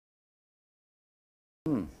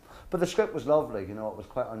But the script was lovely, you know, it was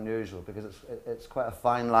quite unusual because it's quite a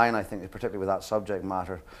fine line, I think, particularly with that subject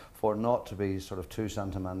matter, for not to be sort of too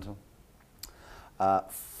sentimental,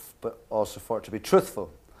 but also for it to be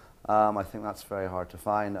truthful. I think that's very hard to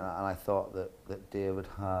find, and I thought that David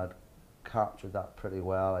had captured that pretty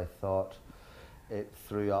well. I thought it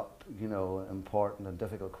threw up, you know, important and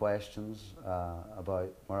difficult questions about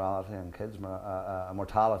morality and kids'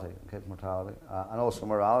 mortality, and kids' mortality, and also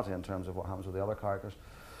morality in terms of what happens with the other characters.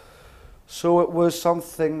 So it was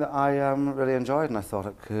something that I really enjoyed, and I thought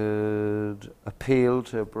it could appeal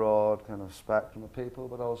to a broad kind of spectrum of people,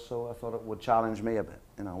 but also I thought it would challenge me a bit,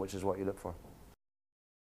 you know, which is what you look for.